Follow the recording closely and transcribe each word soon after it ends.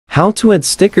How to add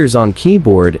stickers on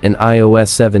keyboard in iOS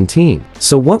 17.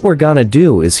 So what we're gonna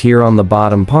do is here on the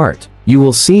bottom part, you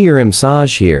will see your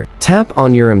emojis here. Tap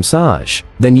on your emojis,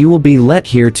 then you will be led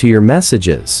here to your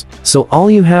messages. So all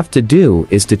you have to do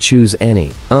is to choose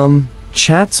any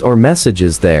chats or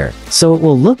messages there. So it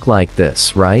will look like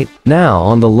this, right? Now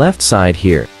on the left side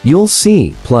here, you'll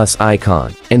see plus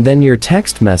icon, and then your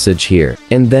text message here,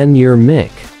 and then your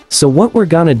mic. So what we're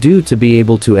gonna do to be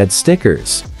able to add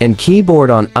stickers and keyboard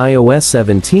on iOS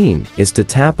 17 is to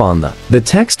tap on the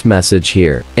text message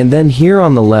here, and then here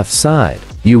on the left side,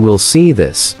 you will see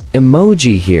this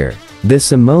emoji here.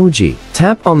 This emoji.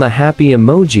 Tap on the happy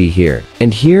emoji here,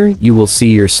 and here you will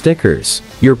see your stickers,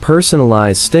 your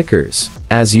personalized stickers.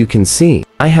 As you can see,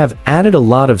 I have added a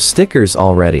lot of stickers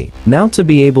already. Now to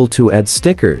be able to add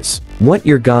stickers, what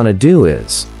you're gonna do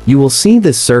is, you will see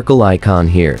this circle icon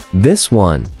here. This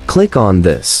one, click on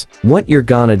this. What you're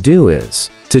gonna do is,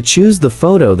 to choose the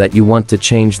photo that you want to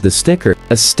change the sticker,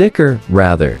 a sticker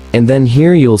rather, and then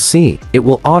here you'll see, it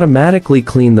will automatically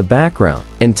clean the background,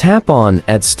 and tap on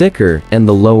Add Sticker in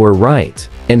the lower right.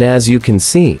 And as you can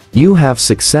see, you have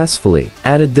successfully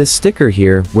added this sticker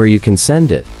here where you can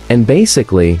send it. And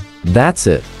basically, that's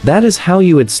it. That is how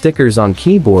you add stickers on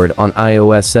keyboard on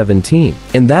iOS 17.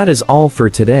 And that is all for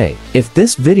today. If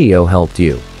this video helped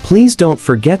you, please don't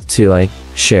forget to like,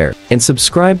 share, and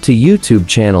subscribe to YouTube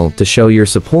channel to show your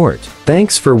support.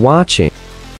 Thanks for watching.